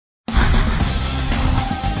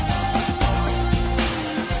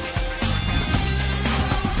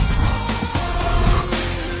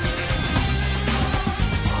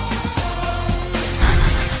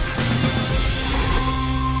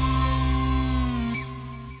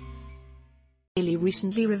Ailee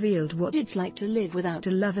recently revealed what it's like to live without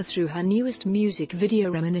a lover through her newest music video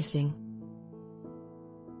Reminiscing.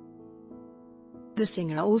 The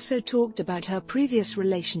singer also talked about her previous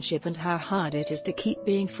relationship and how hard it is to keep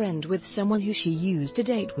being friends with someone who she used to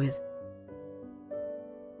date with.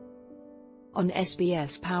 On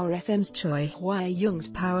SBS Power FM's Choi Hwa-young's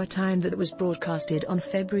Power Time that was broadcasted on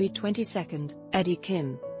February 22, Eddie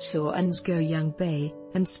Kim, So Eun's Go Young Bae,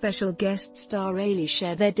 and special guest star Ailee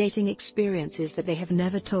share their dating experiences that they have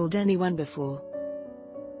never told anyone before.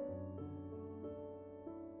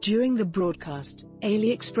 During the broadcast,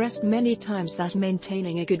 Ailee expressed many times that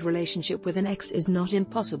maintaining a good relationship with an ex is not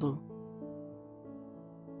impossible.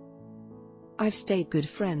 "I've stayed good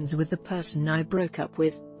friends with the person I broke up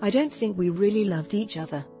with. I don't think we really loved each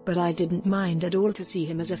other, but I didn't mind at all to see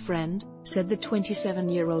him as a friend," said the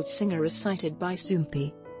 27-year-old singer as cited by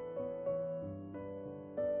Soompi.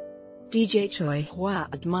 DJ Choi Hwa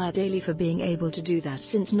admired Ailee for being able to do that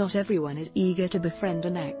since not everyone is eager to befriend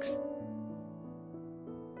an ex.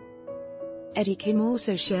 Eddie Kim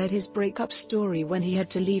also shared his breakup story when he had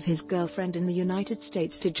to leave his girlfriend in the United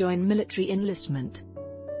States to join military enlistment.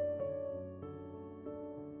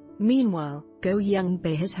 Meanwhile, Go Young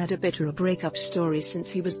Bae has had a bitter breakup story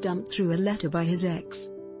since he was dumped through a letter by his ex.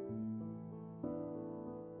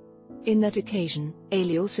 In that occasion,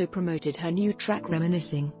 Ailee also promoted her new track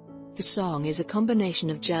Reminiscing. The song is a combination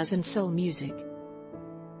of jazz and soul music.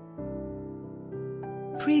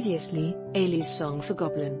 Previously, Ailee's song for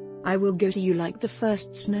Goblin, I Will Go To You Like the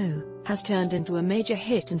First Snow, has turned into a major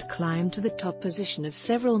hit and climbed to the top position of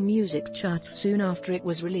several music charts soon after it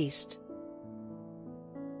was released.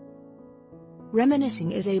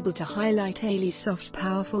 Reminiscing is able to highlight Ailee's soft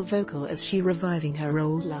powerful vocal as she reviving her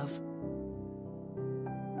old love.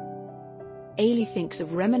 Ailee thinks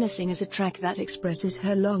of Reminiscing as a track that expresses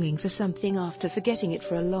her longing for something after forgetting it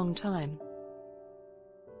for a long time.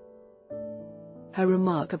 Her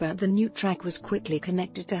remark about the new track was quickly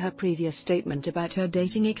connected to her previous statement about her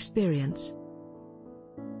dating experience.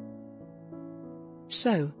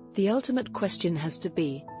 So, the ultimate question has to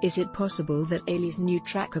be, is it possible that Ailee's new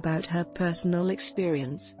track about her personal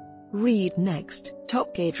experience? Read next.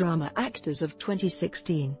 Top K-drama actors of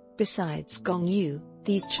 2016. Besides Gong Yoo,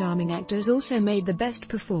 these charming actors also made the best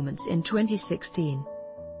performance in 2016.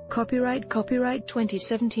 Copyright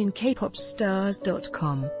 2017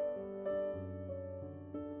 kpopstars.com.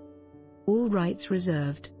 All rights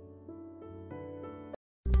reserved.